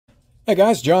Hey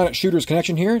guys, John at Shooter's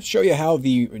Connection here to show you how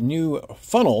the new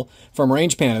funnel from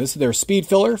Range Panda, this is their speed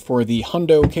filler for the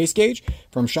Hundo case gauge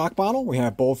from Shock Bottle. We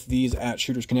have both these at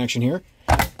Shooter's Connection here.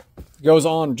 It goes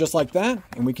on just like that,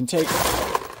 and we can take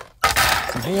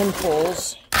some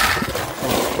handfuls of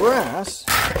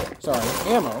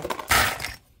ammo,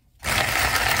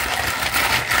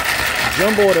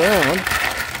 jumble it around,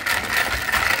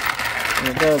 and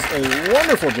it does a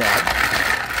wonderful job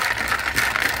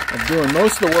of doing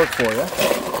most of the work for you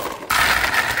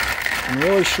and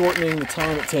really shortening the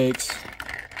time it takes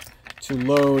to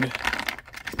load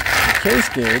the case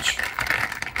gauge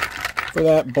for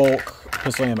that bulk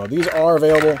pistol ammo. These are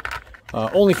available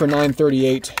only for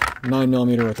 938,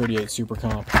 9mm, or 38 Super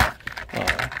Comp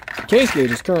case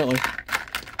gauges currently,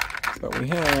 but we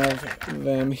have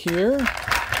them here,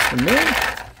 and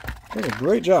they do a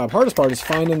great job. Hardest part is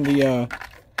finding the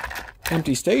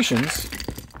empty stations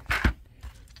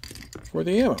for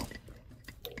the ammo.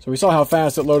 So we saw how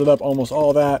fast it loaded up almost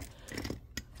all that.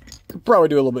 Could probably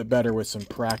do a little bit better with some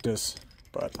practice,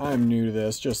 but I'm new to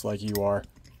this just like you are.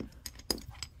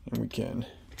 And we can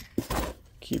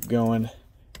keep going,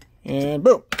 and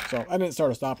boom. So I didn't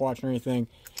start a stopwatch or anything,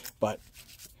 but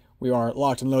we are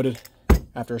locked and loaded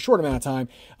after a short amount of time.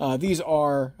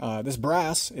 This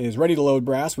brass is ready to load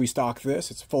brass. We stock this.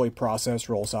 It's fully processed,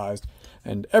 roll sized,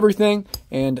 and everything.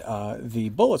 And the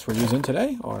bullets we're using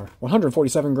today are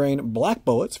 147 grain black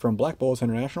bullets from Black Bullets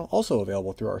International, also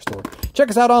available through our store. Check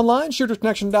us out online,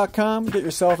 shootersconnection.com. Get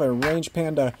yourself a Range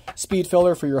Panda Speed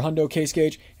Filler for your Hundo case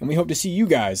gauge, and we hope to see you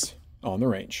guys on the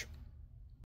range.